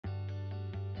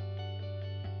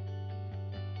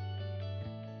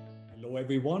Hello,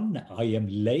 everyone. I am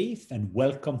Leif, and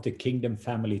welcome to Kingdom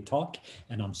Family Talk.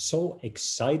 And I'm so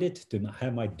excited to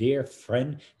have my dear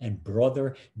friend and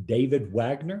brother, David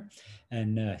Wagner.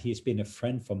 And he's been a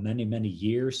friend for many, many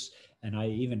years. And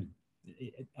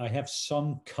I have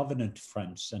some covenant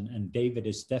friends, and David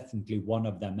is definitely one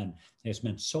of them. And has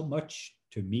meant so much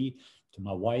to me, to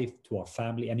my wife, to our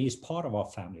family, and he's part of our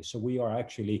family. So we are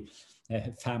actually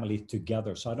family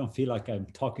together. So I don't feel like I'm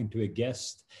talking to a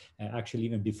guest. Actually,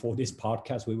 even before this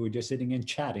podcast, we were just sitting and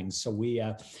chatting. So we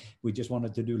just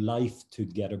wanted to do life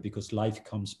together because life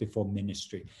comes before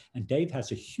ministry. And Dave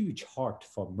has a huge heart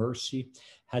for mercy,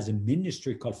 has a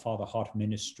ministry called Father Heart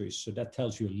Ministries. So that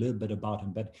tells you a little bit about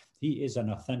him. But he is an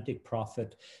authentic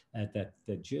prophet that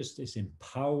just is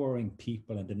empowering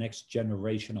people and the next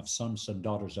generation of sons and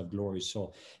daughters of glory.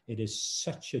 So it is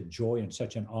such a joy and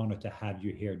such an honor to have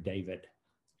you here, David.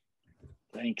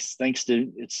 Thanks.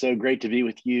 It's so great to be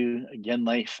with you again,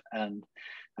 Leif. And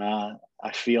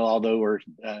I feel, although we're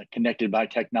connected by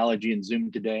technology and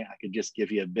Zoom today, I could just give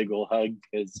you a big old hug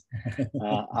because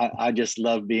I just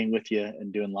love being with you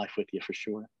and doing life with you for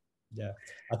sure. Yeah,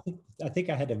 I think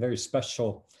I had a very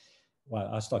special. Well,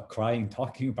 I start crying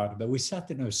talking about it. But we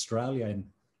sat in Australia in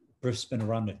Brisbane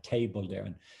around a table there,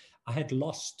 and I had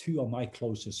lost two of my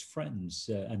closest friends,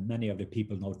 and many of the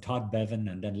people know Todd Bevan,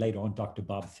 and then later on Dr.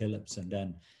 Bob Phillips. And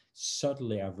then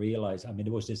suddenly I realized, I mean,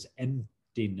 there was this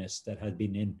emptiness that had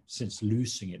been in since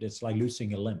losing it. It's like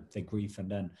losing a limb, the grief.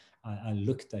 And then I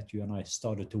looked at you and I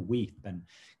started to weep. And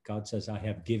God says, I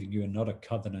have given you another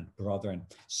covenant, brother. And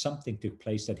something took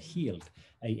place that healed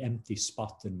a empty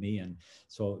spot in me. And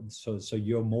so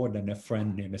you're more than a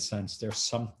friend in a sense. There's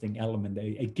something element,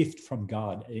 a gift from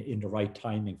God in the right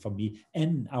timing for me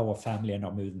and our family and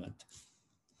our movement.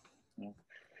 Well,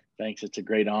 thanks. It's a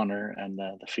great honor, and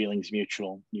the feeling's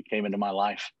mutual. You came into my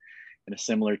life in a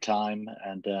similar time,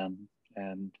 and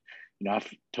you know,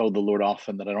 I've told the Lord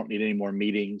often that I don't need any more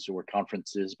meetings or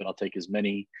conferences, but I'll take as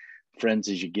many friends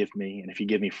as you give me. And if you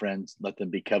give me friends, let them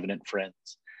be covenant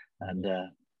friends.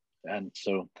 And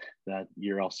so that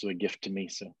you're also a gift to me.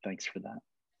 So thanks for that.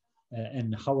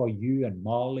 And how are you and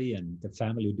Molly and the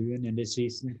family doing in this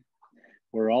season?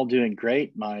 We're all doing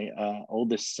great. My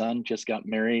oldest son just got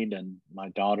married, and my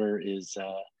daughter is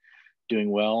doing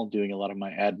well, doing a lot of my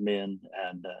admin,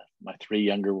 and my three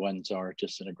younger ones are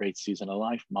just in a great season of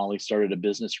life. Molly started a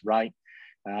business right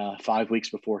 5 weeks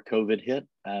before COVID hit,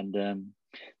 and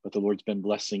but the Lord's been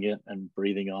blessing it and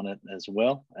breathing on it as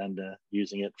well, and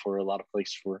using it for a lot of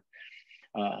places for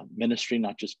ministry,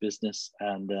 not just business.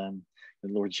 And the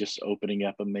Lord's just opening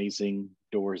up amazing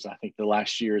doors. I think the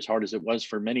last year, as hard as it was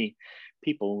for many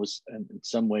people, was in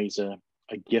some ways a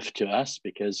gift to us,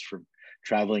 because from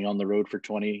traveling on the road for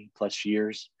 20 plus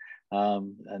years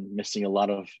and missing a lot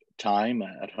of time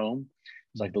at home,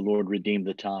 it's like the Lord redeemed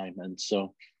the time. And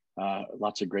so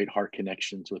lots of great heart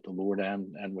connections with the Lord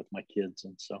and with my kids.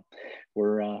 And so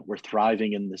we're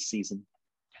thriving in this season.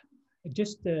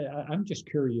 I'm just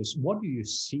curious, what do you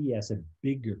see as a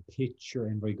bigger picture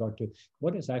in regard to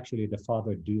what is actually the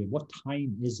Father doing? What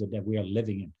time is it that we are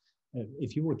living in?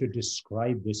 If you were to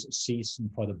describe this season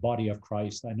for the body of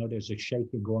Christ, I know there's a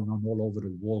shaking going on all over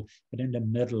the world, but in the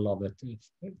middle of it,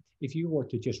 if you were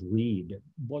to just read,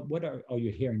 what are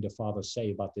you hearing the Father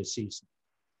say about this season?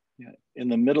 Yeah, in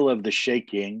the middle of the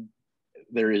shaking,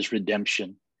 there is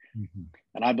redemption. Mm-hmm.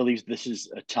 And I believe this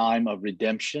is a time of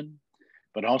redemption,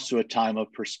 but also a time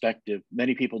of perspective.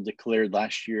 Many people declared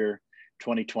last year,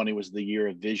 2020 was the year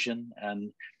of vision.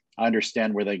 And I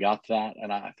understand where they got that.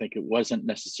 And I think it wasn't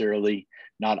necessarily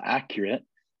not accurate,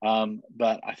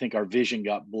 but I think our vision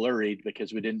got blurred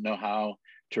because we didn't know how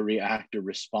to react or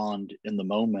respond in the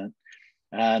moment.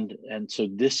 And so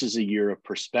this is a year of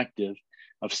perspective,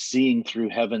 of seeing through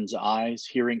heaven's eyes,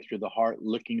 hearing through the heart,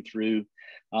 looking through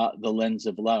the lens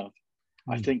of love.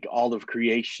 I think all of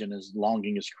creation is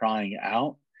longing, is crying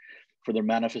out for the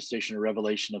manifestation or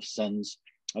revelation of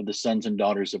the sons and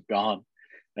daughters of God.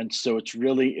 And so it's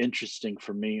really interesting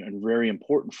for me and very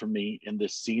important for me in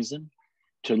this season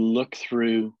to look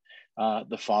through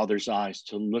the Father's eyes,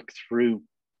 to look through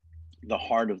the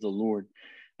heart of the Lord.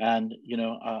 And, you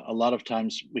know, a lot of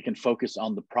times we can focus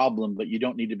on the problem, but you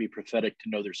don't need to be prophetic to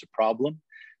know there's a problem.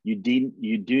 You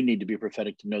do need to be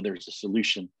prophetic to know there's a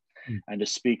solution. And to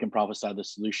speak and prophesy the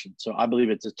solution. So I believe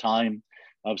it's a time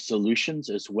of solutions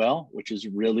as well, which is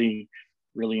really,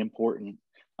 really important.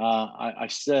 I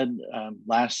said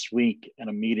last week in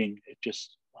a meeting, it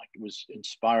just like was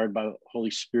inspired by the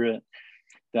Holy Spirit,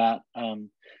 that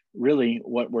really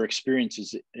what we're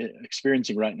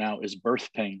experiencing right now is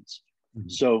birth pains. Mm-hmm.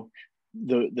 So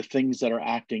the things that are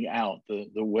acting out,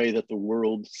 the way that the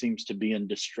world seems to be in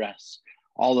distress,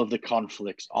 all of the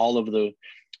conflicts, all of the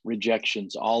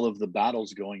rejections, all of the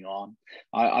battles going on,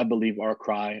 I believe are a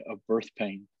cry of birth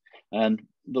pain. And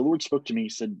the Lord spoke to me, he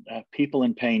said, people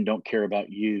in pain don't care about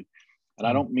you. And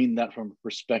I don't mean that from a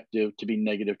perspective to be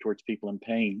negative towards people in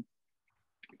pain.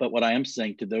 But what I am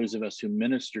saying to those of us who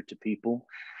minister to people,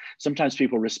 sometimes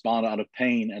people respond out of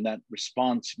pain, and that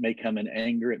response may come in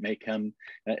anger. It may come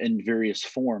in various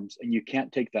forms. And you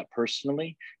can't take that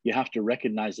personally. You have to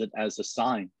recognize it as a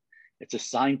sign. It's a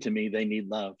sign to me they need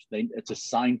love. It's a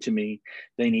sign to me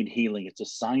they need healing. It's a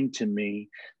sign to me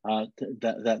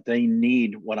that they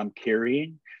need what I'm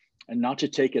carrying, and not to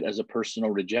take it as a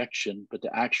personal rejection, but to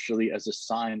actually as a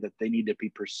sign that they need to be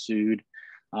pursued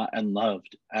and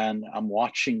loved. And I'm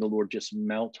watching the Lord just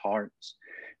melt hearts.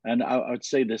 And I would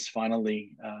say this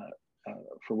finally,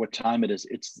 for what time it is,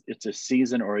 it's a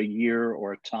season or a year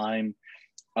or a time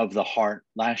of the heart.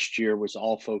 Last year was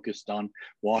all focused on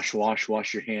wash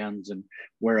your hands and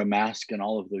wear a mask and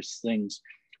all of those things.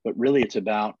 But really it's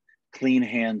about clean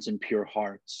hands and pure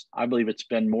hearts. I believe it's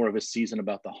been more of a season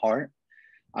about the heart.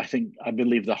 I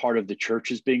believe the heart of the church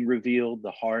is being revealed.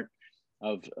 The heart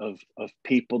of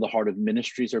people, the heart of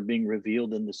ministries are being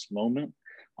revealed in this moment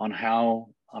on how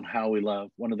we love.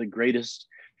 One of the greatest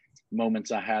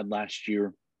moments I had last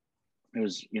year, it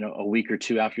was, a week or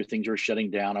two after things were shutting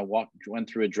down. I went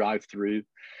through a drive-through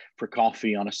for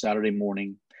coffee on a Saturday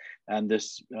morning, and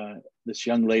this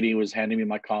young lady was handing me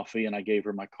my coffee, and I gave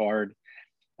her my card,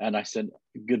 and I said,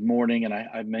 "Good morning," and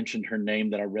I mentioned her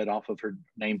name that I read off of her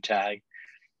name tag.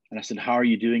 And I said, "How are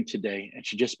you doing today?" And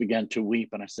she just began to weep.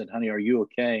 And I said, "Honey, are you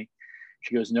okay?"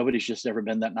 She goes, "Nobody's just ever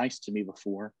been that nice to me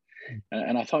before."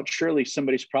 And I thought, surely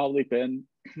somebody's probably been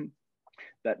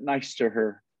that nice to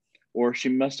her, or she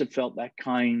must have felt that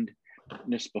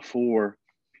kindness before.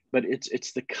 But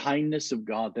it's the kindness of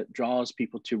God that draws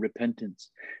people to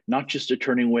repentance, not just a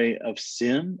turning away of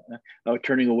sin,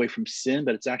 turning away from sin,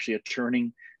 but it's actually a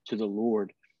turning to the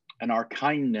Lord. And our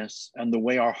kindness and the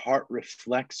way our heart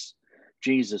reflects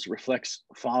Jesus, reflects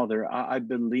Father, I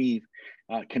believe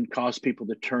can cause people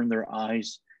to turn their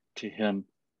eyes to him.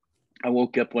 I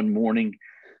woke up one morning,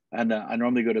 and I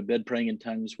normally go to bed praying in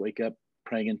tongues, wake up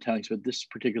praying in tongues. But this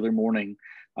particular morning,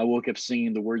 I woke up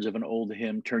singing the words of an old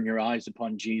hymn, "Turn your eyes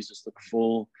upon Jesus, look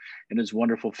full in his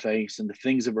wonderful face, and the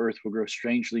things of earth will grow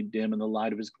strangely dim in the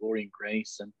light of his glory and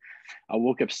grace." And I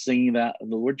woke up singing that,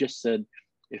 and the Lord just said,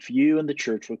 if you and the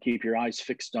church will keep your eyes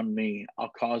fixed on me, I'll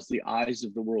cause the eyes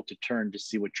of the world to turn to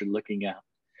see what you're looking at.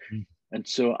 Mm. And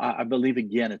so I believe,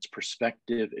 again, it's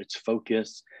perspective, it's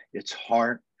focus, it's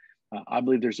heart. I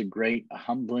believe there's a great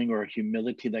humbling or a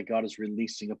humility that God is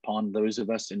releasing upon those of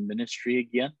us in ministry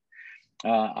again.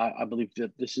 I believe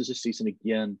that this is a season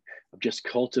again of just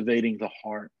cultivating the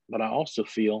heart, but I also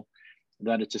feel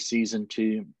that it's a season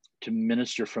to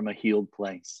minister from a healed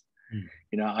place.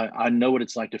 I know what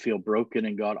it's like to feel broken,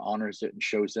 and God honors it and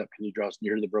shows up because he draws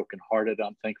near to the brokenhearted.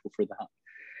 I'm thankful for that.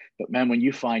 But man, when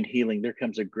you find healing, there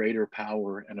comes a greater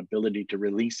power and ability to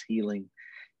release healing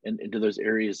into those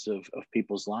areas of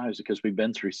people's lives because we've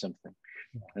been through something.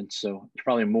 Yeah. And so it's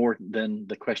probably more than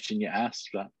the question you asked,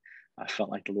 but I felt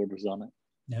like the Lord was on it.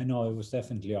 No, it was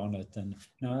definitely on it. And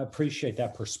now I appreciate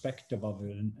that perspective of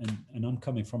it. And I'm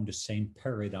coming from the same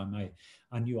paradigm.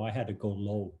 I knew I had to go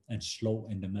low and slow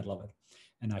in the middle of it.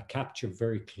 And I captured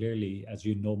very clearly, as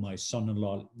you know, my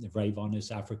son-in-law, Rayvon,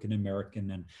 is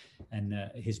African-American, and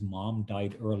his mom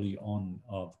died early on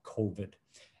of COVID.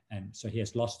 And so he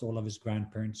has lost all of his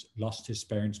grandparents, lost his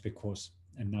parents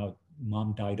and now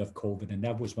mom died of COVID. And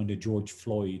that was when the George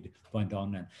Floyd went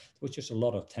on, and there was just a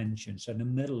lot of tension. So in the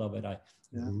middle of it, I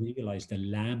realized the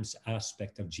lamb's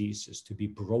aspect of Jesus, to be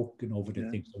broken over the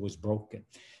things that was broken.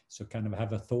 So kind of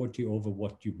have authority over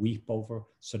what you weep over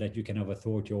so that you can have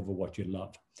authority over what you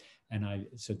love. And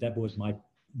so that was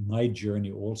my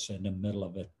journey also in the middle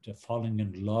of it, falling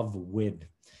in love with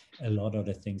a lot of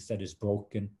the things that is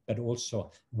broken, but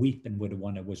also weeping with the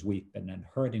one that was weeping and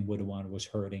hurting with the one that was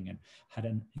hurting, and had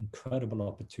an incredible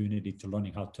opportunity to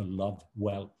learning how to love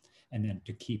well and then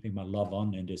to keeping my love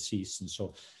on in this season.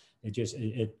 So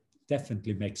it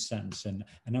definitely makes sense. And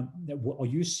are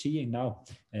you seeing now,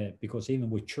 because even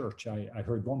with church, I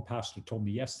heard one pastor told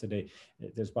me yesterday,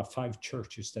 there's about 5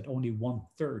 churches that only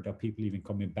 1/3 of people even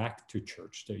coming back to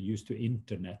church. They're used to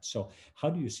internet. So how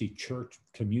do you see church,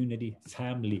 community,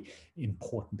 family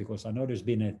important? Because I know there's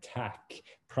been an attack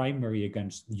primary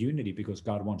against unity because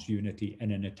God wants unity,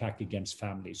 and an attack against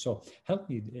family. So help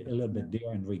me a little bit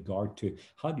there in regard to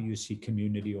how do you see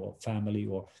community or family,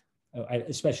 or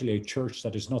especially a church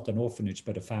that is not an orphanage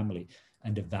but a family,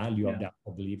 and the value of that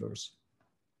for believers.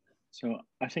 So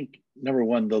I think number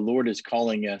one, the Lord is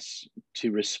calling us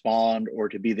to respond or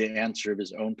to be the answer of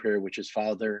his own prayer, which is,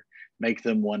 Father, make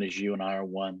them one as you and I are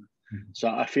one. So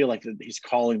I feel like that he's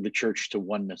calling the church to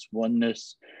oneness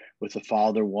with the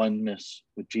Father, oneness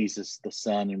with Jesus, the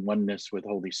Son, and oneness with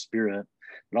Holy Spirit,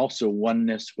 but also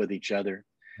oneness with each other.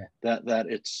 That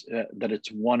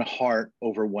it's one heart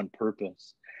over one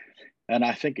purpose. And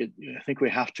I think we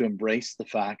have to embrace the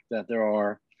fact that there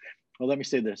are, well, let me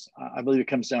say this. I believe it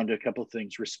comes down to a couple of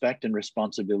things: respect and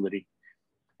responsibility.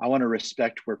 I want to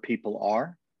respect where people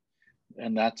are.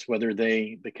 And that's whether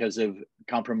they, because of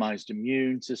compromised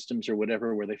immune systems or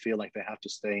whatever, where they feel like they have to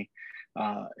stay,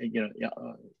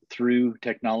 through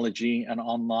technology and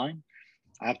online.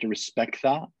 I have to respect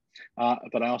that.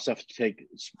 But I also have to take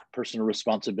personal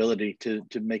responsibility to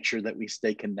make sure that we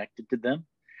stay connected to them.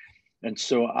 And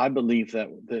so I believe that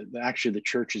actually the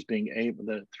church is being able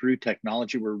to, through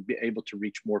technology, we're able to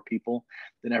reach more people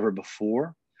than ever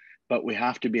before. But we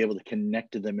have to be able to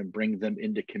connect to them and bring them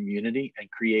into community and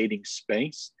creating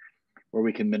space where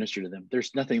we can minister to them.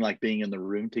 There's nothing like being in the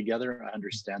room together. I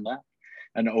understand that.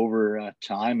 And over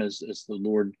time, as the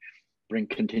Lord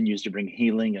continues to bring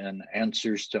healing and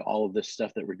answers to all of this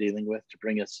stuff that we're dealing with, to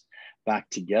bring us back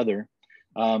together.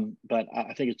 But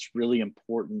I think it's really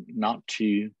important not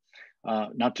to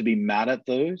be mad at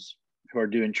those who are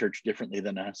doing church differently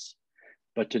than us,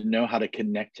 but to know how to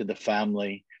connect to the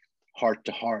family heart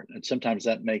to heart. And sometimes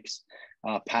that makes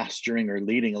pastoring or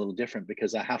leading a little different,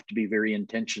 because I have to be very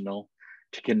intentional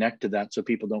to connect to that so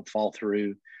people don't fall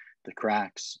through the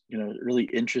cracks. Really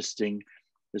interesting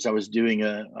is I was doing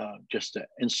just an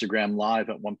Instagram live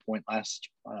at one point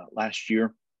last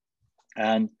year.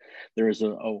 And there was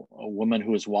a woman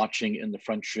who was watching in the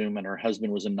front room, and her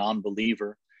husband was a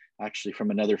non-believer, actually from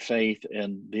another faith,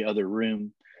 in the other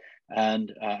room.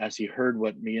 And as he heard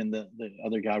what me and the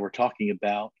other guy were talking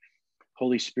about,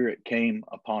 Holy Spirit came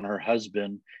upon her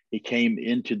husband. He came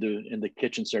in the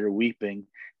kitchen, started weeping,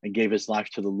 and gave his life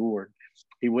to the Lord.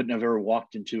 He wouldn't have ever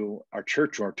walked into our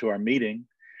church or to our meeting,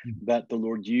 but the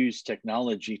Lord used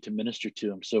technology to minister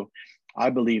to him. So I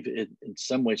believe in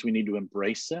some ways we need to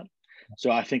embrace it.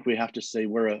 So I think we have to say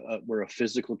we're a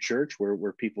physical church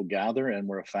where people gather and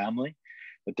we're a family,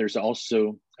 but there's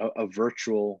also a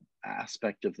virtual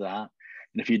aspect of that.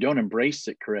 And if you don't embrace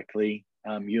it correctly,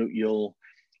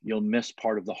 you'll miss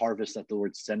part of the harvest that the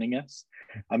Lord's sending us.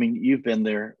 I mean, you've been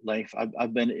there, Leif.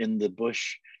 I've been in the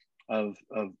bush of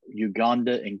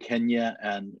Uganda and Kenya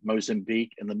and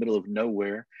Mozambique, in the middle of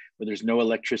nowhere, where there's no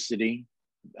electricity,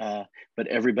 but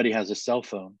everybody has a cell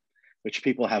phone, which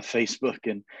people have Facebook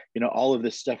and all of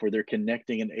this stuff where they're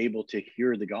connecting and able to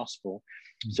hear the gospel.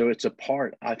 So it's a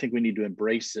part. I think we need to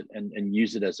embrace it and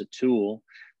use it as a tool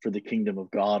for the kingdom of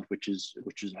God, which is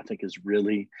I think is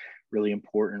really, really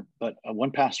important. But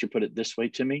one pastor put it this way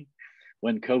to me: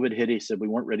 when COVID hit, he said we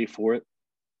weren't ready for it,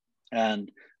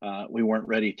 and we weren't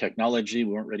ready technology,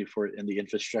 we weren't ready for it in the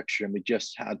infrastructure, and we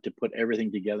just had to put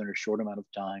everything together in a short amount of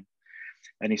time.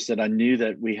 And he said, I knew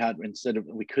that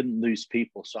we couldn't lose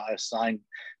people, so I assigned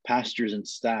pastors and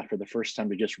staff for the first time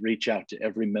to just reach out to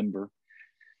every member.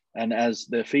 And as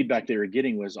the feedback they were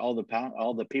getting was all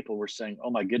the people were saying, oh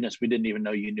my goodness, we didn't even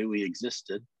know you knew we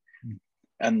existed.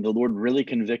 And the Lord really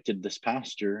convicted this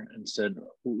pastor and said,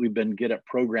 we've been good at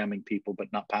programming people,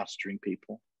 but not pastoring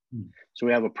people. So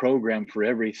we have a program for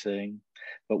everything,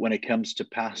 but when it comes to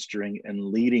pastoring and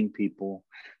leading people,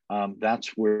 that's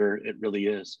where it really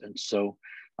is. And so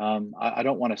I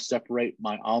don't want to separate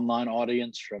my online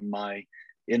audience from my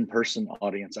in-person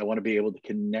audience. I want to be able to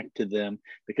connect to them,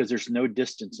 because there's no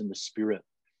distance in the spirit.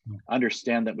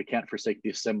 Understand that we can't forsake the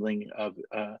assembling of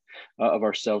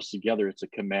ourselves together. It's a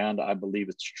command. I believe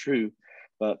it's true,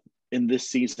 but in this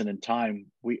season and time,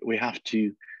 we have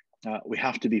to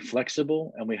be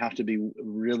flexible, and we have to be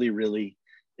really, really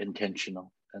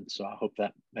intentional. And so I hope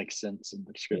that makes sense in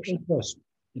the description. It does,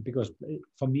 because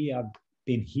for me, I've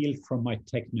been healed from my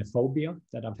technophobia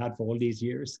that I've had for all these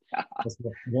years. That's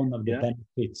one of the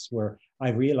benefits, where I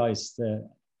realized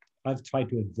I've tried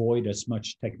to avoid as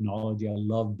much technology. I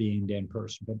love being there in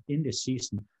person, but in this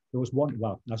season, there was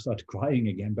I started crying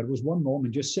again, but it was one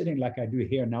moment just sitting like I do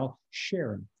here now,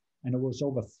 sharing. And it was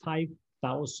over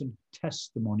 5,000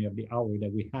 testimony of the hour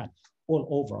that we had all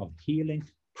over, of healing,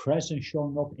 presence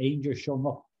showing up, angels showing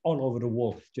up all over the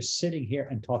world, just sitting here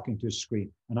and talking to a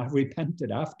screen. And I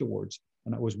repented afterwards,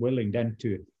 and I was willing then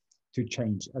to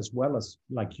change, as well as,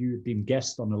 like you, being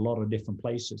guest on a lot of different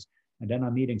places. And then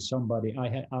I'm meeting somebody.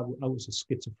 I was a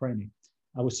schizophrenic.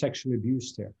 I was sexually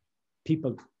abused here.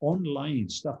 People online,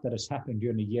 stuff that has happened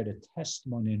during the year, the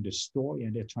testimony and the story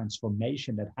and the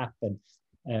transformation that happened.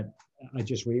 I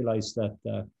just realized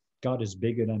that God is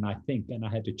bigger than I think, and I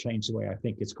had to change the way I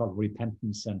think. It's called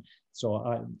repentance, and so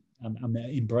I'm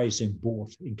embracing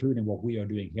both, including what we are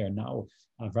doing here now.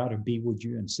 I'd rather be with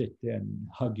you and sit there and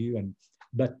hug you,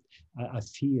 but I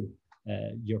feel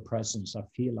your presence. I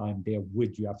feel I'm there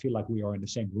with you. I feel like we are in the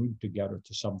same room together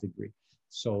to some degree.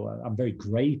 So I'm very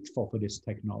grateful for this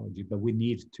technology, but we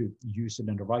need to use it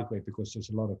in the right way, because there's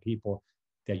a lot of people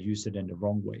that use it in the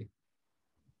wrong way.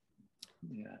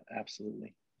 Yeah,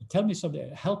 absolutely. Tell me something,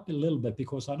 help a little bit,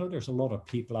 because I know there's a lot of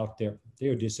people out there,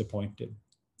 they're disappointed,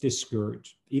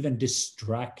 discouraged, even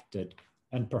distracted,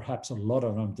 and perhaps a lot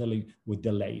of them dealing with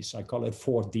delays. I call it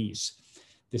 4Ds,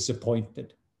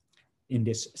 disappointed in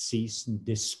this season,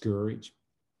 discouraged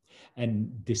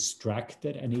and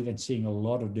distracted, and even seeing a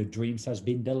lot of the dreams has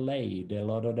been delayed, a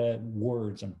lot of the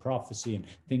words and prophecy and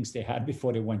things they had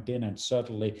before they went in, and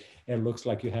suddenly it looks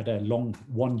like you had a long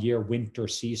 1 year winter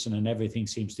season and everything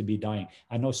seems to be dying.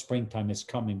 I know springtime is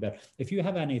coming, but if you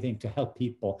have anything to help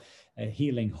people,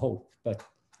 healing hope. But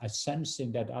I'm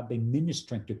sensing that I've been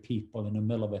ministering to people in the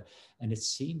middle of it, and it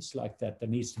seems like that there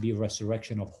needs to be a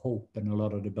resurrection of hope in a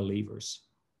lot of the believers.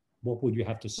 What would you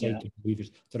have to say to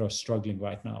believers that are struggling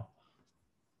right now?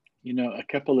 You know, a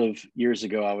couple of years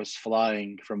ago, I was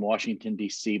flying from Washington,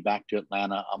 D.C. back to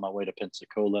Atlanta on my way to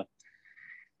Pensacola.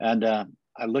 And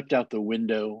I looked out the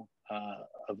window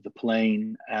of the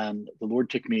plane, and the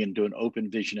Lord took me into an open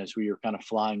vision as we were kind of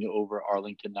flying over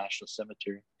Arlington National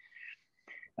Cemetery.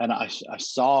 And I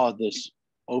saw this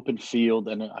open field,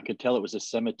 and I could tell it was a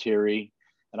cemetery,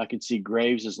 and I could see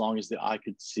graves as long as the eye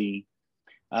could see.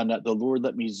 And the Lord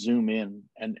let me zoom in,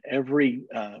 and every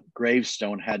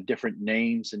gravestone had different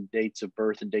names and dates of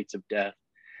birth and dates of death,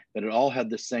 but it all had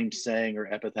the same saying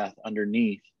or epitaph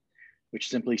underneath, which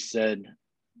simply said,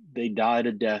 they died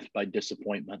a death by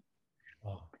disappointment.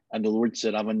 Oh. And the Lord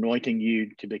said, I'm anointing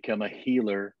you to become a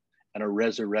healer and a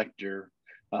resurrector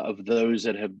of those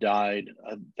that have died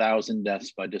 1,000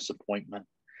 deaths by disappointment.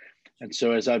 And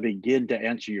so as I begin to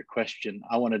answer your question,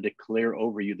 I want to declare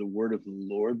over you the word of the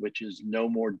Lord, which is no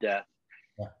more death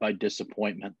by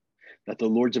disappointment, that the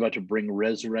Lord's about to bring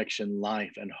resurrection,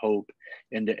 life, and hope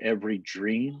into every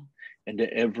dream,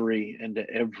 into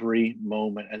every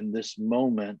moment. And this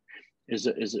moment is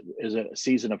a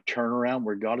season of turnaround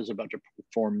where God is about to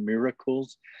perform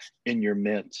miracles in your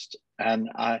midst. And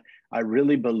I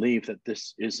really believe that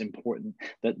this is important,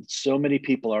 that so many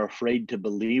people are afraid to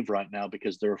believe right now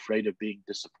because they're afraid of being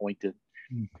disappointed.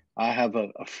 I have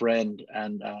a friend,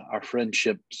 and our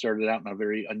friendship started out in a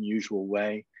very unusual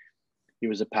way. He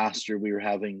was a pastor. We were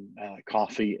having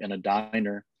coffee in a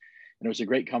diner, and it was a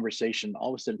great conversation.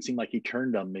 All of a sudden, it seemed like he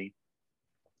turned on me,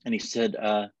 and he said,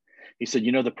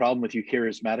 you know, the problem with you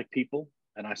charismatic people?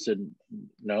 And I said,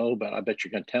 no, but I bet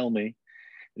you're going to tell me.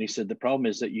 And he said, the problem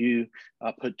is that you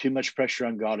put too much pressure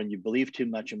on God and you believe too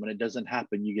much. And when it doesn't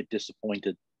happen, you get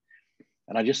disappointed.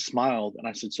 And I just smiled. And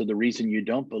I said, so the reason you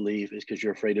don't believe is because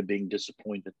you're afraid of being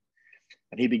disappointed.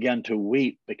 And he began to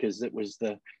weep, because it was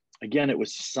a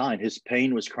sign. His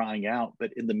pain was crying out.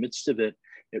 But in the midst of it,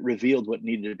 it revealed what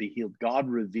needed to be healed. God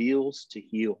reveals to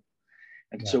heal.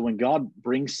 And so when God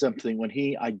brings something, when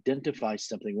he identifies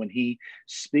something, when he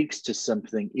speaks to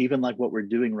something, even like what we're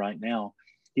doing right now,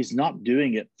 he's not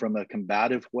doing it from a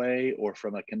combative way or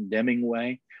from a condemning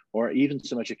way or even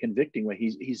so much a convicting way.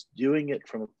 He's doing it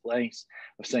from a place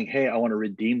of saying, hey, I want to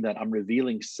redeem that. I'm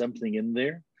revealing something in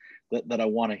there that I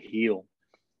want to heal.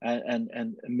 And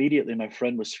immediately my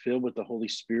friend was filled with the Holy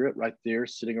Spirit right there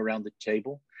sitting around the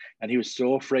table. And he was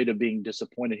so afraid of being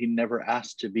disappointed. He never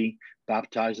asked to be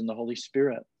baptized in the Holy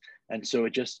Spirit. And so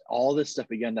it just, all this stuff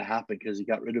began to happen because he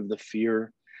got rid of the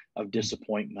fear of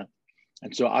disappointment.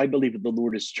 And so I believe that the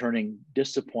Lord is turning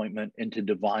disappointment into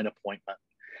divine appointment.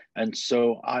 And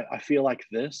so I feel like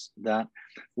this, that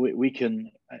we can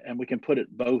put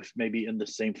it both maybe in the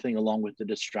same thing along with the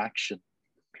distraction.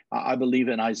 I believe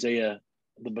in Isaiah,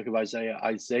 the book of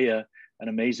Isaiah, an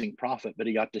amazing prophet, but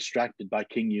he got distracted by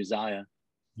King Uzziah.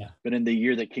 Yeah. But in the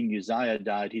year that King Uzziah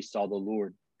died, he saw the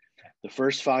Lord. The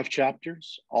first 5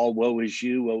 chapters, all woe is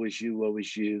you, woe is you, woe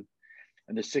is you.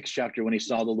 And the 6th chapter, when he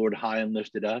saw the Lord high and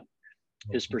lifted up,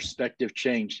 his perspective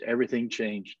changed. Everything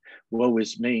changed. Woe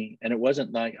is me. And it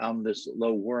wasn't like I'm this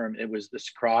low worm. It was this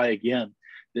cry again.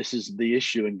 This is the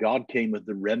issue. And God came with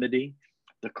the remedy,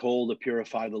 the coal to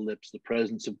purify the lips, the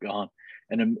presence of God.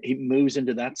 And he moves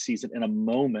into that season in a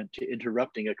moment to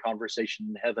interrupting a conversation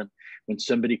in heaven when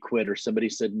somebody quit or somebody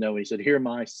said no. He said, here am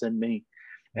I, send me.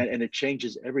 And it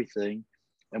changes everything.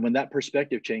 And when that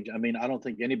perspective changed, I mean, I don't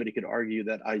think anybody could argue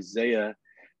that Isaiah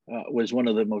was one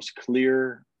of the most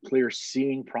clear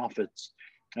seeing prophets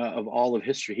of all of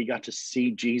history. He got to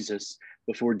see Jesus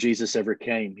before Jesus ever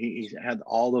came. He had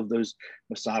all of those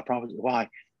Messiah prophecies. Why?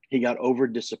 He got over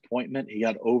disappointment, he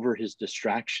got over his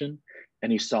distraction,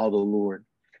 and he saw the Lord.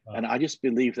 Wow. And I just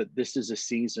believe that this is a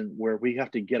season where we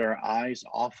have to get our eyes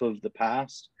off of the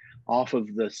past, off of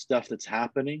the stuff that's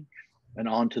happening, and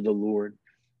onto the Lord.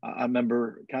 I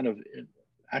remember kind of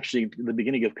actually the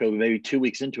beginning of COVID, maybe 2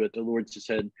 weeks into it, the Lord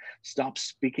said, stop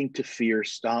speaking to fear,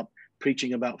 stop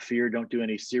preaching about fear, don't do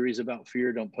any series about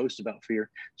fear, don't post about fear,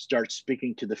 start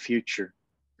speaking to the future.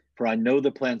 For I know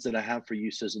the plans that I have for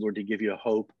you, says the Lord, to give you a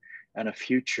hope and a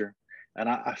future. And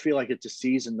I feel like it's a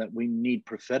season that we need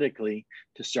prophetically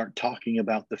to start talking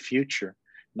about the future,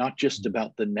 not just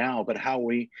about the now, but how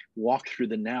we walk through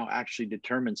the now actually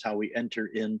determines how we enter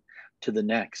into the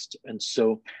next. And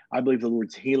so I believe the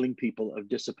Lord's healing people of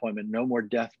disappointment. No more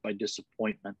death by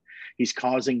disappointment. He's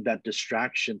causing that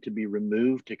distraction to be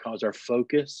removed, to cause our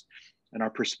focus and our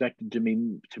perspective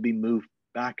to be moved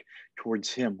back towards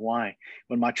him. Why?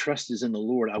 When my trust is in the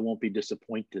Lord, I won't be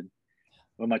disappointed.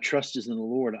 When my trust is in the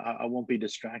Lord, I won't be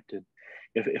distracted.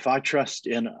 If I trust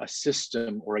in a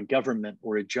system or a government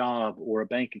or a job or a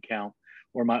bank account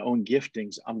or my own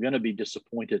giftings, I'm going to be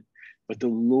disappointed. But the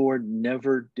Lord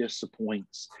never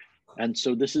disappoints. And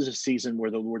so this is a season where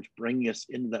the Lord's bringing us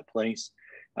into that place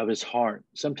of his heart,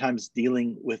 sometimes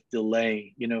dealing with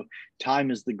delay. You know, time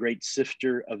is the great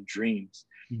sifter of dreams.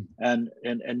 And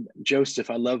Joseph,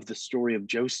 I love the story of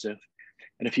Joseph.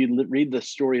 And if you read the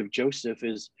story of Joseph,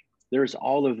 there's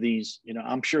all of these, you know,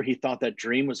 I'm sure he thought that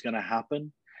dream was going to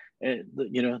happen,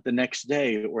 you know, the next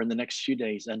day or in the next few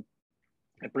days. And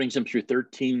it brings him through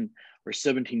 13 or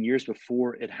 17 years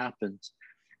before it happens.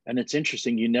 And it's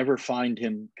interesting. You never find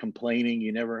him complaining.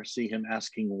 You never see him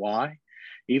asking why.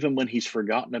 Even when he's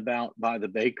forgotten about by the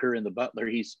baker and the butler,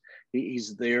 he's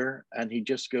there and he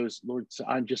just goes, Lord,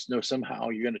 I just know somehow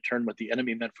you're going to turn what the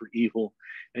enemy meant for evil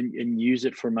and use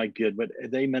it for my good. But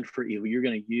they meant for evil, you're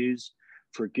going to use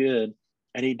for good.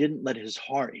 And he didn't let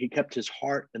he kept his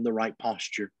heart in the right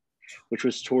posture, which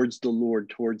was towards the Lord,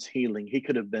 towards healing. He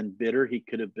could have been bitter, he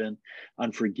could have been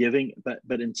unforgiving,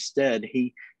 but instead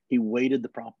he waited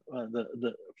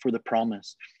for the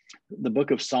promise. The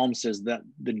book of Psalms says that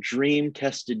the dream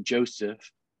tested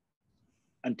Joseph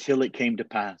until it came to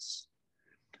pass.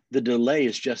 The delay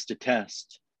is just a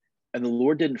test. And the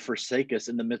Lord didn't forsake us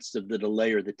in the midst of the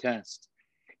delay or the test.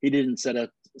 He didn't set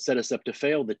us up to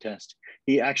fail the test.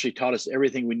 He actually taught us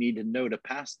everything we need to know to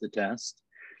pass the test.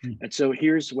 And so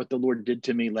here's what the Lord did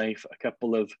to me, Leif, a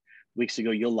couple of weeks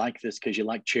ago. You'll like this because you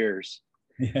like chairs.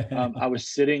 I was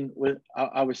sitting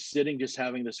just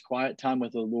having this quiet time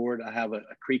with the Lord. I have a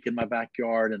creek in my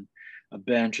backyard and a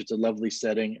bench. It's a lovely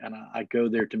setting. And I go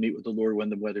there to meet with the Lord when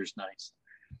the weather's nice.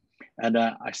 And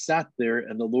I sat there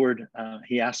and the Lord,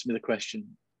 he asked me the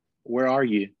question, where are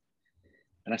you?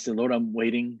 And I said, Lord, I'm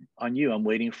waiting on you. I'm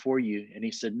waiting for you. And he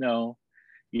said, no,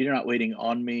 you're not waiting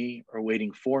on me or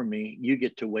waiting for me. You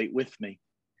get to wait with me.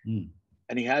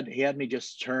 And he had me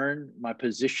just turn my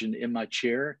position in my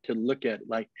chair to look at,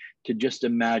 like, to just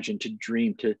imagine, to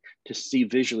dream, to see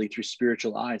visually through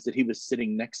spiritual eyes that he was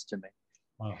sitting next to me.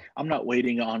 Wow. I'm not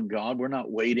waiting on God. We're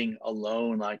not waiting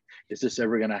alone. Like, is this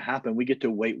ever going to happen? We get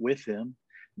to wait with him,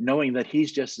 knowing that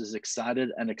he's just as excited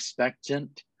and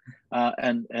expectant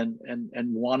and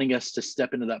wanting us to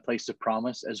step into that place of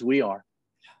promise as we are.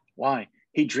 Why?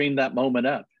 He dreamed that moment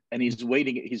up and he's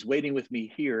waiting with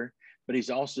me here, but he's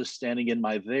also standing in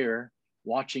my there,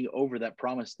 watching over that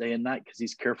promise day and night because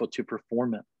he's careful to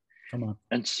perform it. Come on.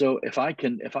 And so if I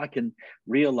can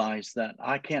realize that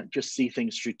I can't just see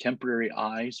things through temporary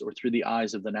eyes or through the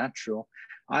eyes of the natural,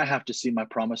 I have to see my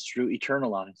promise through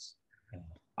eternal eyes.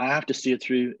 I have to see it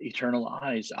through eternal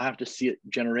eyes. I have to see it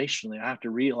generationally. I have to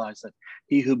realize that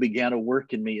he who began a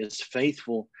work in me is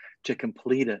faithful to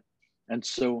complete it. And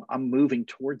so I'm moving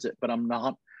towards it, but I'm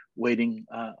not waiting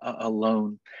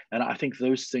alone. And I think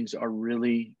those things are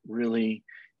really, really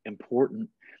important.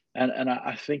 And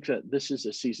I think that this is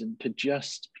a season to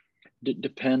just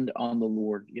depend on the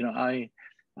Lord. You know,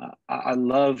 I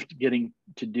loved getting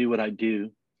to do what I do.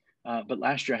 But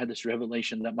last year I had this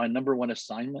revelation that my number one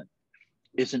assignment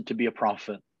isn't to be a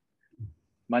prophet.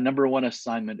 My number one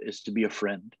assignment is to be a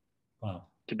friend. Wow.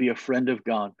 To be a friend of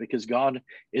God, because God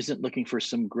isn't looking for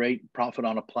some great prophet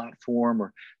on a platform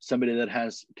or somebody that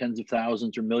has tens of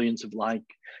thousands or millions of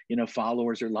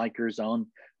followers or likers on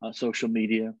social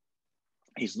media.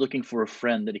 He's looking for a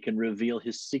friend that he can reveal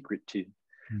his secret to.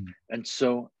 And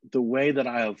so the way that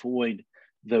I avoid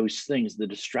those things, the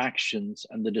distractions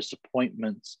and the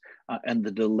disappointments and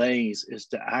the delays, is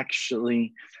to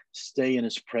actually stay in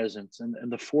his presence.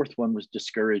 And the fourth one was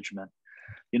discouragement.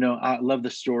 You know, I love the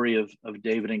story of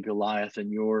David and Goliath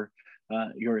and your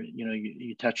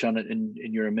You touch on it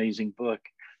in your amazing book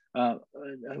of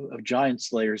giant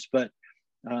slayers. But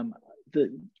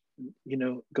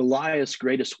Goliath's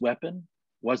greatest weapon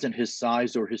wasn't his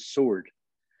size or his sword.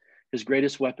 His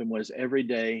greatest weapon was every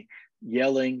day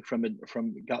yelling from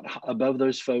God above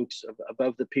those folks,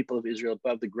 above the people of Israel,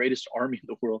 above the greatest army in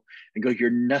the world, and go,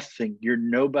 "You're nothing. You're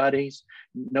nobodies.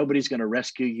 Nobody's going to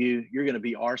rescue you. You're going to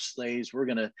be our slaves. We're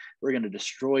going to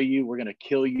destroy you. We're going to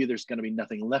kill you. There's going to be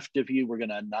nothing left of you. We're going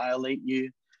to annihilate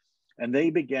you." And they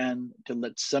began to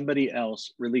let somebody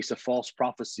else release a false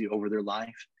prophecy over their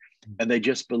life, and they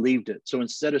just believed it. So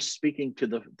instead of speaking to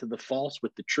the false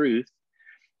with the truth,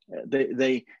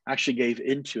 they actually gave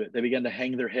into it. They began to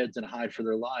hang their heads and hide for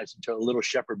their lives until a little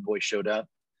shepherd boy showed up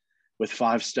with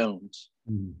 5 stones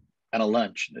and a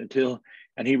lunch.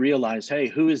 And he realized, hey,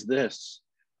 who is this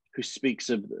who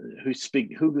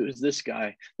is this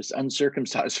guy, this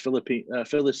uncircumcised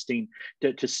Philistine,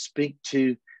 to speak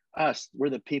to us? We're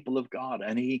the people of God.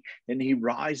 And he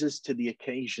rises to the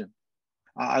occasion.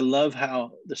 I love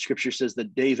how the scripture says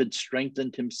that David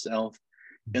strengthened himself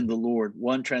in the Lord.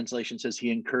 One translation says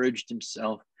he encouraged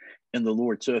himself in the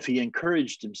Lord. So if he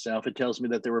encouraged himself, it tells me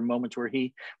that there were moments where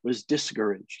he was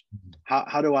discouraged.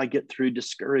 How do I get through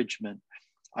discouragement?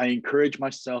 I encourage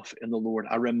myself in the Lord.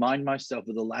 I remind myself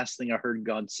of the last thing I heard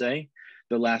God say,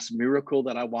 the last miracle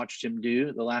that I watched him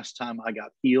do, the last time I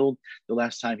got healed, the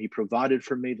last time he provided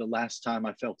for me, the last time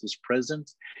I felt his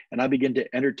presence. And I begin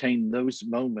to entertain those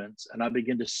moments, and I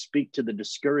begin to speak to the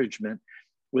discouragement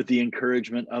with the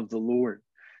encouragement of the Lord.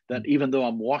 That even though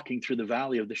I'm walking through the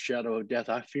valley of the shadow of death,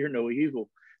 I fear no evil,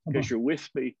 because you're with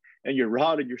me, and your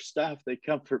rod and your staff, they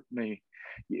comfort me.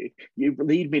 You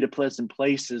lead me to pleasant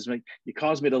places. You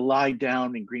cause me to lie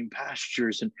down in green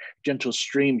pastures and gentle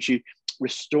streams. You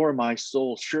restore my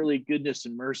soul. Surely goodness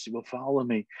and mercy will follow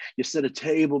me. You set a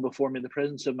table before me in the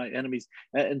presence of my enemies,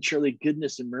 and surely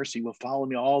goodness and mercy will follow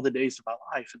me all the days of my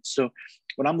life. And so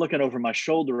when I'm looking over my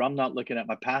shoulder, I'm not looking at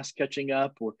my past catching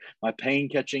up or my pain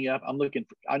catching up.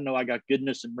 I know I got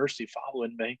goodness and mercy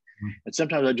following me. And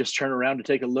sometimes I just turn around to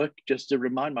take a look, just to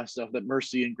remind myself that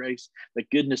mercy and grace, that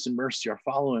goodness and mercy are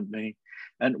following me.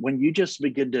 And when you just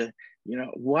begin to,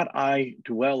 what I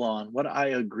dwell on, what I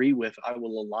agree with, I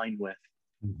will align with.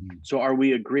 So are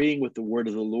we agreeing with the word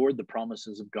of the Lord, the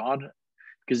promises of God?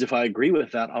 Because if I agree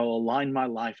with that, I'll align my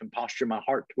life and posture my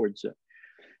heart towards it.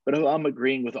 But if I'm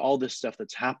agreeing with all this stuff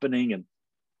that's happening, and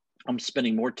I'm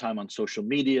spending more time on social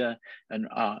media and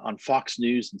on Fox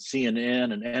News and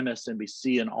CNN and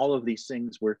MSNBC and all of these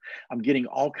things where I'm getting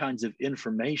all kinds of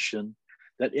information,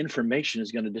 that information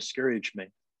is going to discourage me.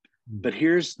 But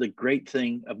here's the great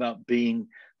thing about being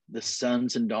the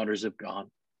sons and daughters of God.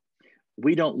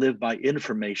 We don't live by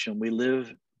information. We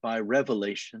live by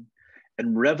revelation,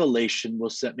 and revelation will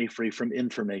set me free from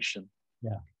information.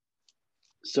 Yeah.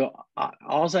 So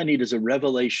all I need is a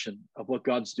revelation of what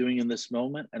God's doing in this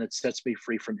moment, and it sets me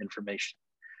free from information.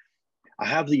 I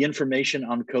have the information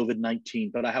on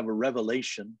COVID-19, but I have a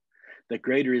revelation that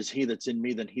greater is he that's in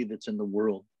me than he that's in the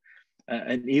world.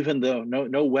 And even though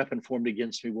no weapon formed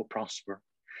against me will prosper,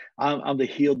 I'm the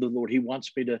healed of the Lord. He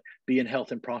wants me to be in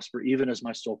health and prosper, even as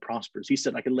my soul prospers. He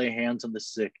said, I can lay hands on the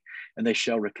sick and they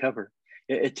shall recover.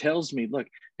 It tells me, look,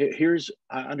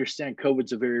 I understand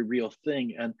COVID's a very real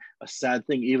thing and a sad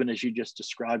thing, even as you just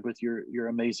described with your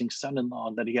amazing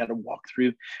son-in-law, that he had to walk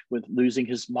through with losing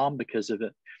his mom because of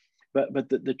it. But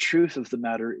the truth of the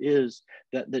matter is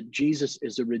that Jesus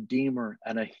is a redeemer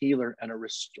and a healer and a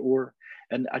restorer.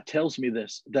 And it tells me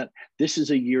that this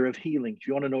is a year of healing. If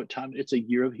you want to know what time, it's a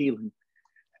year of healing.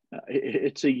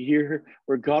 It's a year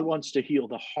where God wants to heal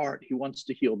the heart. He wants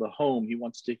to heal the home. He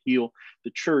wants to heal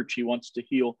the church. He wants to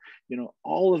heal,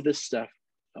 all of this stuff.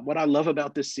 What I love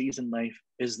about this season, Leif,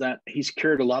 is that he's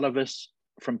cured a lot of us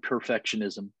from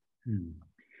perfectionism,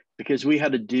 because we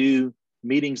had to do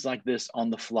meetings like this on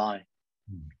the fly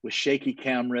with shaky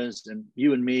cameras, and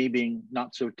you and me being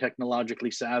not so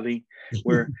technologically savvy,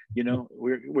 where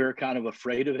we're kind of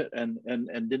afraid of it and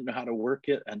didn't know how to work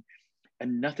it, and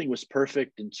nothing was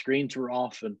perfect, and screens were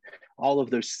off and all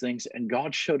of those things. And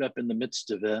God showed up in the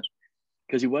midst of it,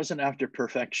 because he wasn't after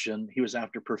perfection, he was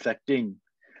after perfecting.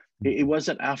 He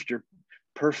wasn't after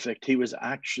perfect, he was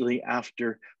actually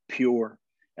after pure.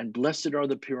 And blessed are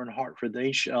the pure in heart, for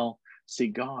they shall see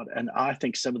God. And I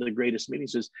think some of the greatest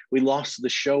meetings is we lost the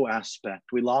show aspect,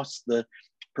 we lost the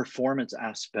performance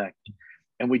aspect,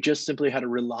 and we just simply had to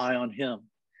rely on him.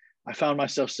 I found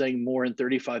myself saying more in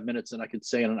 35 minutes than I could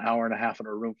say in an hour and a half in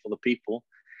a room full of people,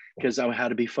 because I had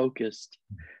to be focused.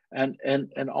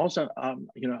 And also,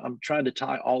 I'm trying to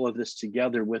tie all of this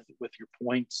together with your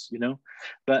points,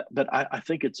 but I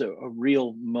think it's a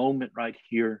real moment right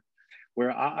here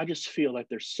where I just feel like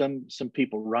there's some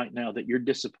people right now that your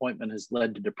disappointment has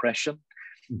led to depression,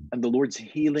 and the Lord's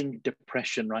healing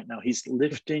depression right now. He's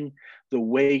lifting the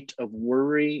weight of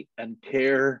worry and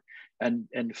care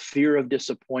and fear of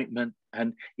disappointment,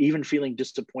 and even feeling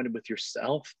disappointed with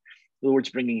yourself. The Lord's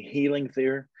bringing healing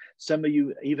there. Some of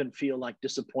you even feel like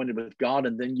disappointed with God,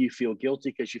 and then you feel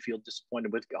guilty because you feel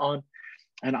disappointed with God.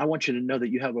 And I want you to know that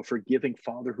you have a forgiving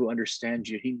Father who understands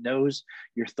you. He knows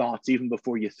your thoughts even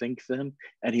before you think them,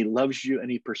 and He loves you and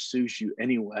He pursues you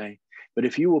anyway. But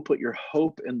if you will put your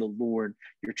hope in the Lord,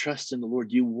 your trust in the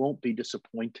Lord, you won't be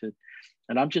disappointed.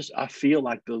 And I feel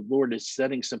like the Lord is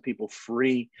setting some people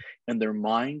free in their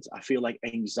minds. I feel like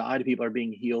anxiety, people are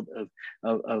being healed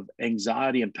of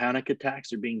anxiety and panic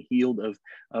attacks. They're being healed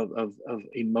of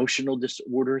emotional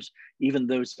disorders. Even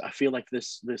those, I feel like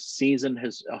this season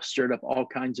has stirred up all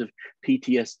kinds of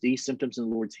PTSD symptoms,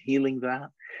 and the Lord's healing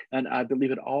that. And I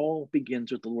believe it all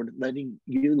begins with the Lord letting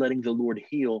the Lord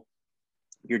heal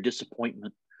your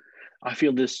disappointment. I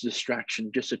feel this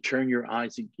distraction just to turn your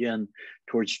eyes again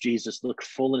towards Jesus. Look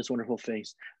full in His wonderful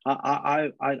face.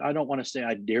 I don't want to say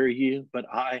I dare you, but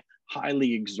I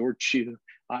highly exhort you.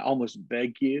 I almost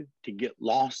beg you to get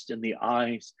lost in the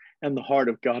eyes and the heart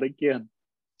of God again,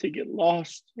 to get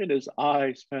lost in His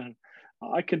eyes, man.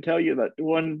 I can tell you that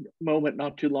one moment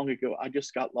not too long ago, I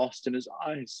just got lost in His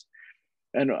eyes.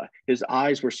 And His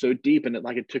eyes were so deep, and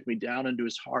it took me down into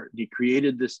His heart. And He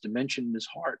created this dimension in His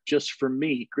heart just for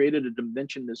me. He created a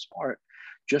dimension in His heart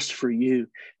just for you.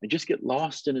 And just get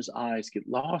lost in His eyes, get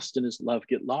lost in His love,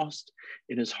 get lost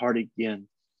in His heart again.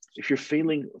 If you're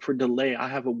feeling for delay, I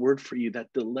have a word for you.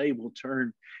 That delay will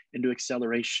turn into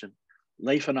acceleration.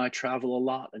 Leif and I travel a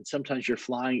lot, and sometimes you're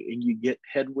flying and you get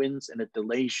headwinds and it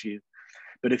delays you.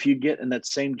 But if you get in that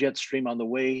same jet stream on the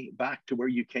way back to where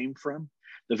you came from,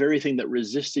 the very thing that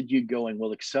resisted you going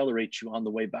will accelerate you on the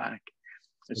way back.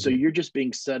 And so you're just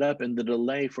being set up in the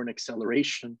delay for an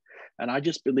acceleration. And I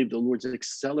just believe the Lord's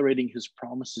accelerating His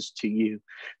promises to you.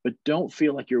 But don't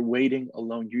feel like you're waiting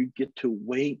alone. You get to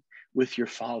wait with your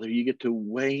Father. You get to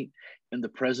wait in the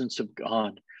presence of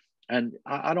God. And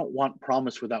I don't want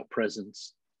promise without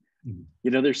presence.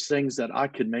 There's things that I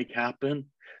could make happen.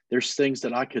 There's things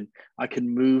that I could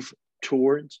move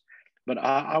towards. But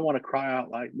I want to cry out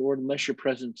like, Lord, unless your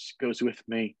presence goes with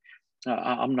me,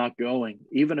 I'm not going.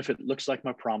 Even if it looks like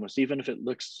my promise, even if it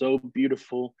looks so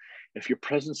beautiful, if your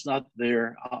presence not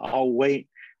there, I'll wait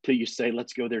till you say,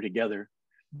 let's go there together.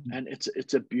 And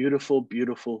it's a beautiful,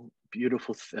 beautiful,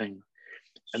 beautiful thing.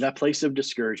 And that place of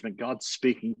discouragement, God's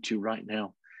speaking to right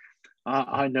now.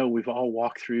 I know we've all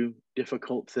walked through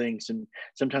difficult things, and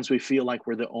sometimes we feel like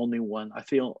we're the only one. I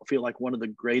feel like one of the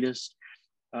greatest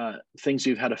things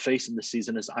we've had to face in this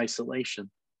season is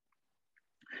isolation,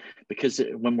 because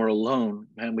when we're alone,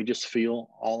 man, we just feel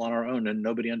all on our own and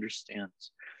nobody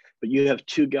understands. But you have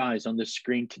two guys on this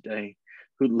screen today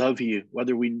who love you,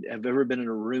 whether we have ever been in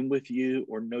a room with you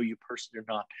or know you personally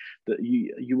or not. That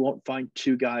you won't find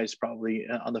two guys probably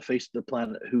on the face of the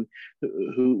planet who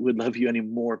would love you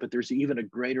anymore. But there's even a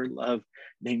greater love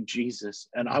named Jesus.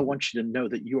 And I want you to know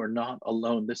that you are not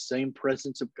alone. The same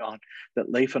presence of God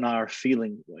that Leif and I are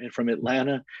feeling from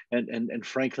Atlanta and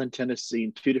Franklin, Tennessee,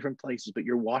 in two different places, but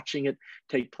you're watching it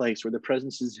take place where the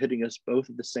presence is hitting us both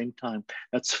at the same time.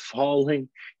 That's falling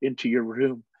into your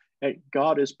room.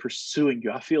 God is pursuing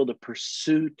you. I feel the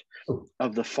pursuit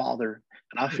of the Father.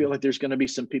 And I feel like there's going to be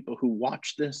some people who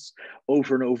watch this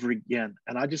over and over again.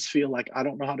 And I just feel like I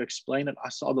don't know how to explain it. I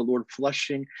saw the Lord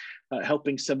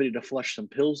helping somebody to flush some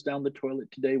pills down the toilet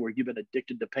today, where you've been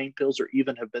addicted to pain pills or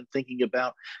even have been thinking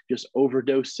about just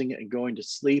overdosing and going to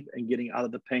sleep and getting out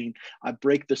of the pain. I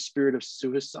break the spirit of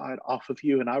suicide off of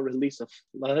you, and I release a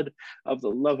flood of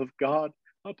the love of God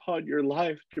upon your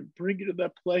life to bring you to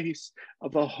that place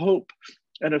of a hope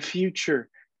and a future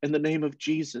in the name of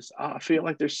Jesus. I feel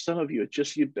like there's some of you, it's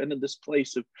just you've been in this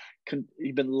place of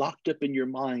you've been locked up in your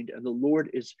mind, and the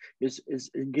Lord is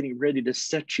getting ready to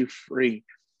set you free.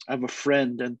 I have a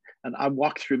friend, and I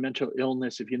walk through mental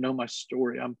illness. If you know my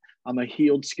story, I'm a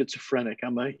healed schizophrenic.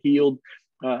 I've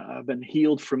been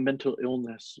healed from mental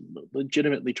illness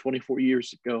legitimately 24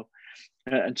 years ago,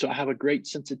 and so I have a great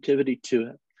sensitivity to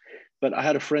it. But I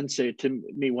had a friend say it to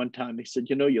me one time. He said,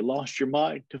 you lost your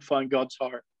mind to find God's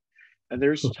heart. And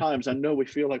there's times I know we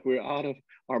feel like we're out of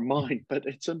our mind, but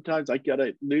sometimes I got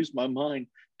to lose my mind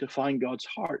to find God's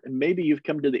heart. And maybe you've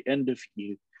come to the end of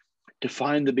you. to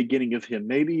find the beginning of him.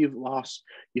 Maybe you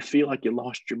feel like you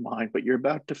lost your mind, but you're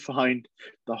about to find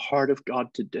the heart of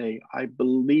God today. I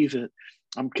believe it.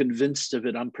 I'm convinced of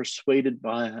it. I'm persuaded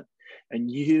by it. And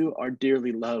you are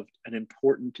dearly loved and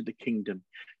important to the kingdom.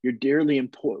 You're dearly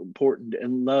important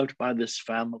and loved by this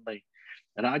family.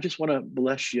 And I just want to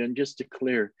bless you and just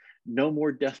declare no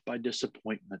more death by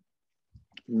disappointment,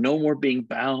 no more being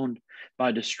bound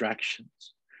by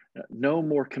distractions, no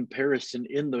more comparison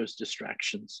in those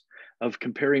distractions of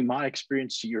comparing my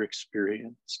experience to your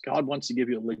experience. God wants to give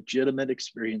you a legitimate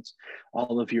experience,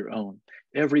 all of your own.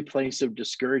 Every place of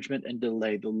discouragement and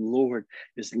delay, the Lord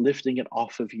is lifting it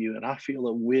off of you. And I feel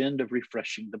a wind of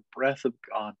refreshing, the breath of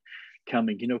God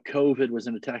coming. You know, COVID was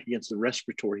an attack against the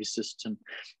respiratory system,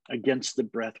 against the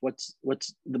breath. What's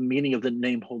the meaning of the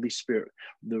name Holy Spirit?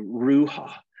 The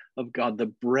Ruha of God, the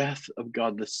breath of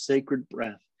God, the sacred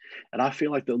breath. And I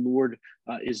feel like the Lord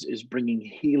is bringing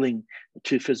healing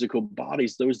to physical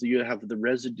bodies. Those of you who have the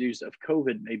residues of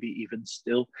COVID, maybe even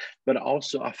still, but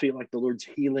also I feel like the Lord's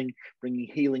healing, bringing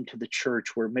healing to the church,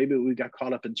 where maybe we got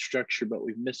caught up in structure, but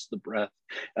we've missed the breath.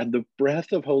 And the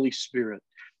breath of Holy Spirit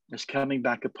is coming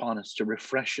back upon us to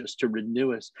refresh us, to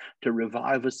renew us, to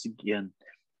revive us again.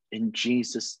 In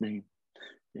Jesus' name.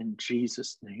 In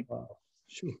Jesus' name. Wow.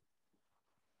 Sure.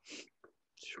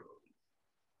 Sure.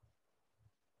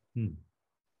 Hmm.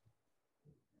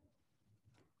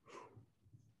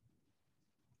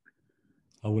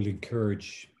 I will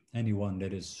encourage anyone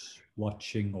that is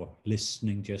watching or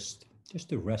listening just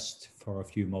to rest for a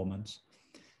few moments.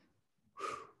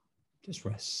 Just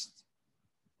rest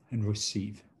and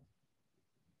receive.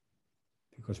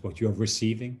 Because what you are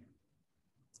receiving,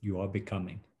 you are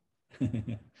becoming.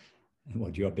 And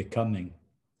what you are becoming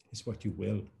is what you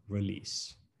will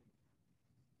release.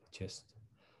 Just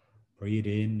breathe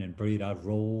in and breathe out,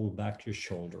 roll back your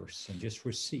shoulders and just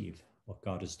receive what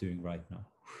God is doing right now.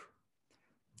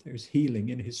 There's healing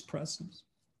in his presence.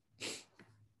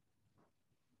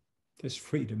 There's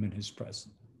freedom in his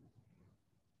presence.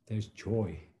 There's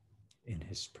joy in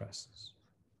his presence.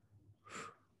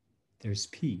 There's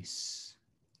peace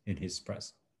in his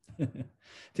presence.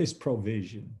 There's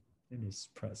provision in his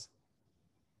presence.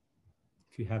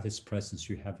 If you have his presence,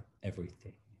 you have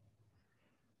everything.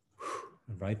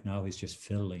 And right now he's just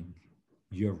filling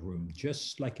your room,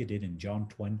 just like he did in John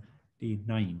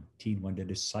 20:19, when the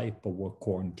disciples were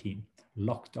quarantined,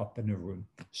 locked up in a room,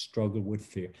 struggled with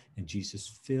fear, and Jesus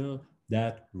filled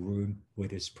that room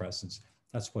with his presence.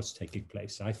 That's what's taking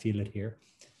place. I feel it here,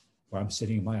 where I'm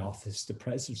sitting in my office. The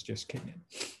presence just came in.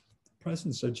 The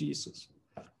presence of Jesus.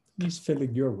 And he's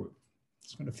filling your room.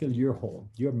 He's going to fill your home,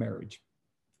 your marriage.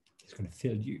 He's going to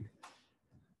fill you.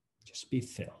 Just be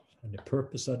filled. And the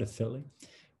purpose of the filling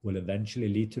will eventually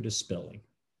lead to the spilling.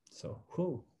 So,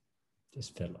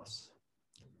 just fill us.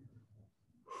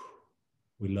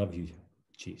 We love you,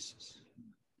 Jesus.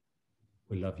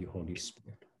 We love you, Holy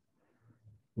Spirit.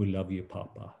 We love you,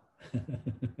 Papa.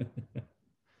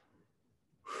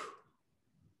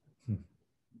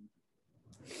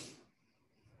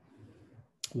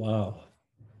 Wow.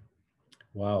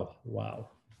 Wow. Wow.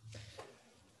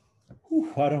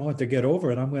 I don't want to get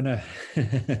over it. I'm going to,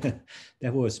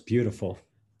 that was beautiful.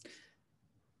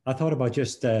 I thought about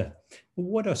just,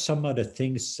 what are some of the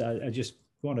things, I just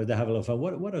wanted to have a little fun.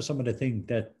 What are some of the things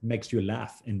that makes you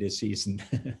laugh in this season?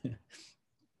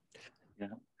 Yeah.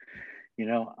 You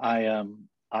know,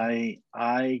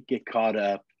 I get caught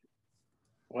up.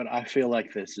 What I feel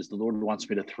like this is the Lord wants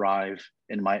me to thrive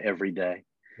in my everyday.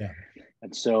 Yeah.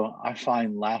 And so I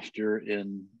find laughter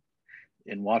in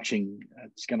watching.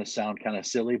 It's going to sound kind of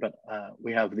silly, but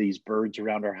we have these birds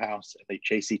around our house, and they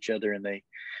chase each other, and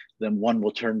then one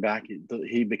will turn back.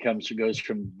 He goes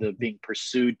from the being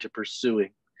pursued to pursuing.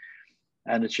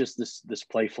 And it's just this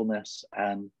playfulness.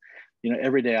 And, you know,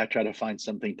 every day I try to find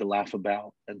something to laugh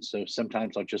about. And so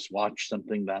sometimes I'll just watch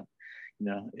something that, you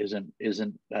know,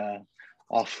 isn't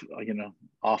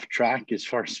off track as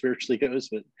far as spiritually goes,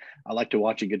 but I like to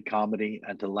watch a good comedy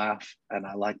and to laugh. And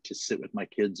I like to sit with my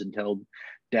kids and tell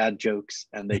dad jokes,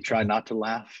 and they try not to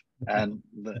laugh. And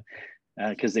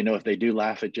because they know if they do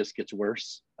laugh, it just gets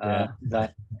worse.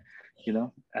 That, you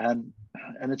know, and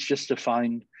it's just to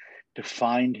find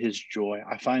his joy.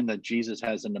 I find that Jesus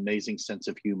has an amazing sense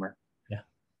of humor. Yeah.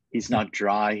 He's not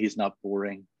dry, he's not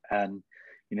boring. And,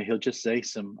 you know, he'll just say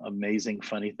some amazing,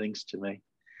 funny things to me.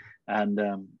 And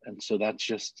so that's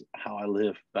just how I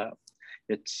live. But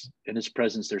it's in his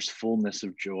presence, there's fullness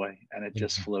of joy, and it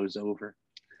just flows over.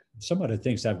 Some of the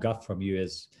things I've got from you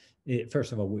is,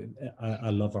 first of all,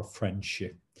 I love our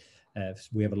friendship.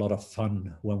 We have a lot of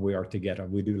fun when we are together.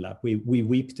 We do laugh. We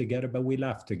weep together, but we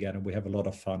laugh together. We have a lot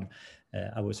of fun.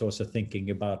 I was also thinking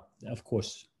about, of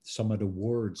course, some of the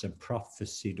words and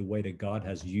prophecy, the way that God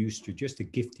has used you, just the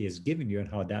gift he has given you and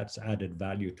how that's added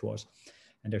value to us.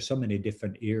 And there's so many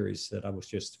different areas that I was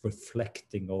just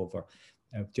reflecting over,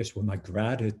 just with my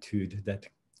gratitude that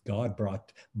God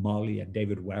brought Molly and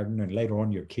David Wagner, and later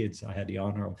on your kids. I had the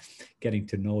honor of getting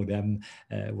to know them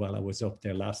while I was up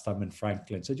there last time in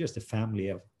Franklin. So just a family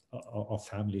of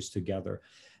families together.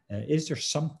 Is there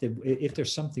something, if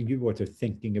there's something you were to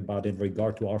thinking about in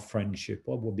regard to our friendship,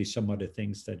 what would be some of the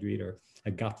things that you either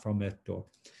got from it or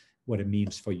what it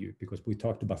means for you? Because we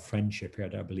talked about friendship here,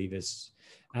 that I believe is,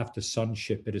 after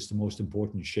sonship, it is the most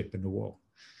important ship in the world.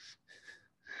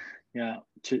 Yeah,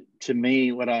 to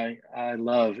me, what I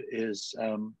love is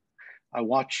I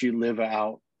watch you live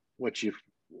out what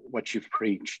you've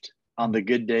preached on the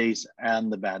good days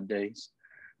and the bad days,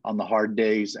 on the hard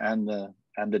days and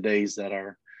the days that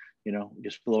are,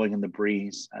 just flowing in the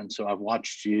breeze. And so I've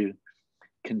watched you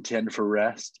contend for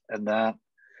rest, and that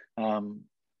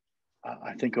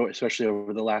I think, especially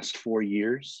over the last 4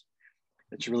 years,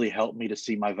 it's really helped me to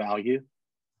see my value.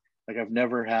 Like, I've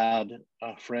never had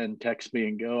a friend text me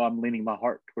and go, "I'm leaning my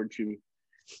heart towards you."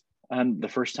 And the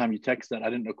first time you text that,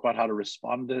 I didn't know quite how to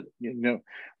respond to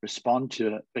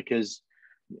it, because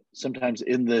sometimes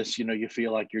in this, you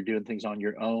feel like you're doing things on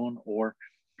your own, or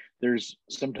there's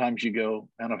sometimes you go,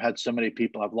 and I've had so many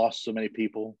people, I've lost so many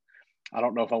people, I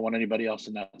don't know if I want anybody else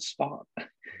in that spot.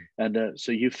 And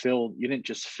so you didn't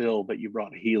just fill, but you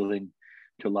brought healing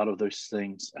to a lot of those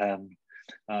things. And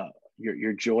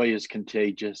your joy is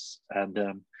contagious.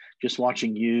 And just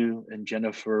watching you and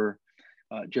Jennifer,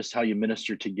 just how you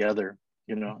minister together,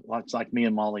 it's like me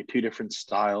and Molly, two different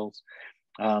styles.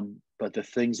 But the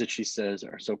things that she says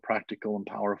are so practical and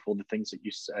powerful. The things that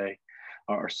you say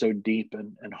are so deep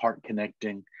and heart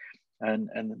connecting. And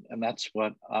that's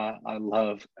what I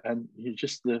love. And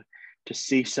to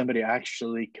see somebody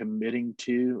actually committing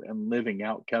to and living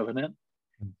out covenant.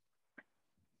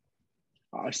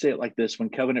 I say it like this: when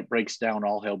covenant breaks down,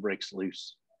 all hell breaks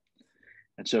loose.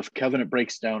 And so if covenant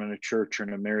breaks down in a church or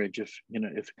in a marriage,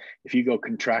 if you go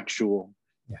contractual,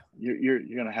 yeah, you're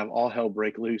going to have all hell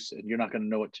break loose, and you're not going to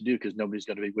know what to do because nobody's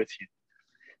going to be with you.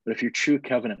 But if you're true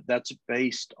covenant, that's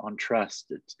based on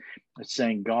trust. It's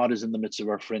saying God is in the midst of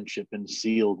our friendship and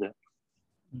sealed it.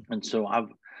 And so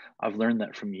I've learned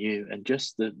that from you, and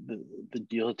just the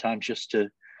deal at times just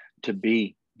to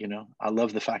be, I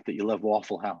love the fact that you love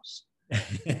Waffle House.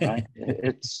 Right?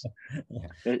 It's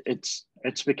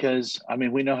because,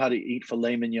 we know how to eat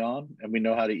filet mignon, and we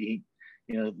know how to eat,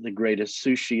 the greatest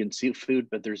sushi and seafood,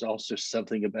 but there's also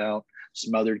something about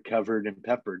smothered, covered, and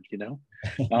peppered, and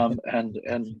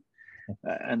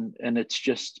it's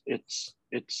just, it's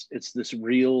this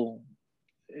real,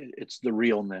 it's the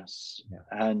realness, yeah,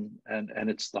 and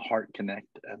it's the heart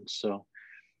connect. And so,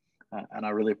 and I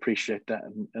really appreciate that,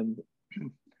 and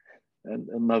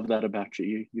love that about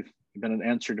you. You've been an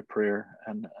answer to prayer,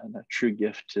 and a true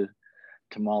gift to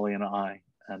Molly and I,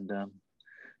 and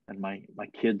my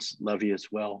kids love you as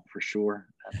well, for sure.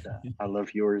 And I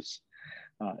love yours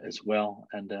as well.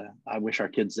 And I wish our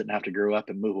kids didn't have to grow up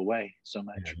and move away so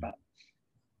much. But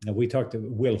now, we talked to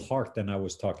Will Hart, and I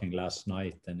was talking last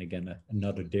night, and again,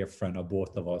 another dear friend of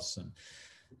both of us.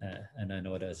 And I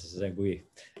know that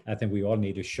I think we all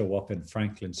need to show up in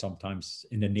Franklin sometimes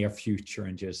in the near future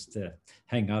and just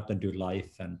hang out and do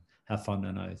life and have fun.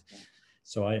 And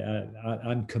so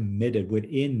I'm committed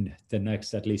within the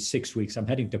next at least 6 weeks. I'm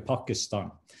heading to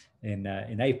Pakistan in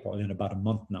April, in about a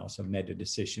month now. So I've made a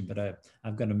decision, but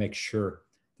I'm going to make sure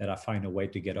that I find a way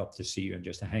to get up to see you and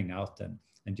just to hang out and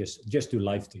just do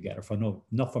life together,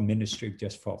 not for ministry,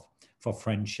 just for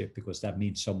friendship, because that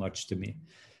means so much to me.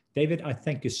 David, I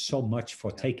thank you so much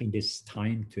for taking this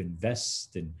time to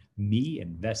invest in me,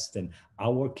 invest in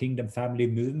our Kingdom Family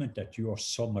movement that you are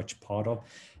so much part of.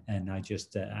 And I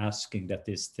just asking that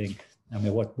this thing,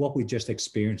 what we just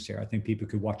experienced here, I think people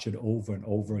could watch it over and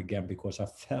over again, because I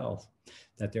felt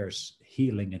that there's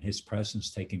healing in his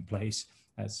presence taking place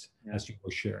as you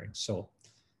were sharing. So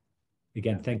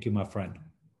again, thank you, my friend.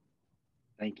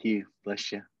 Thank you.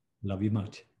 Bless you. Love you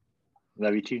much.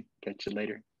 Love you too. Catch you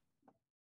later.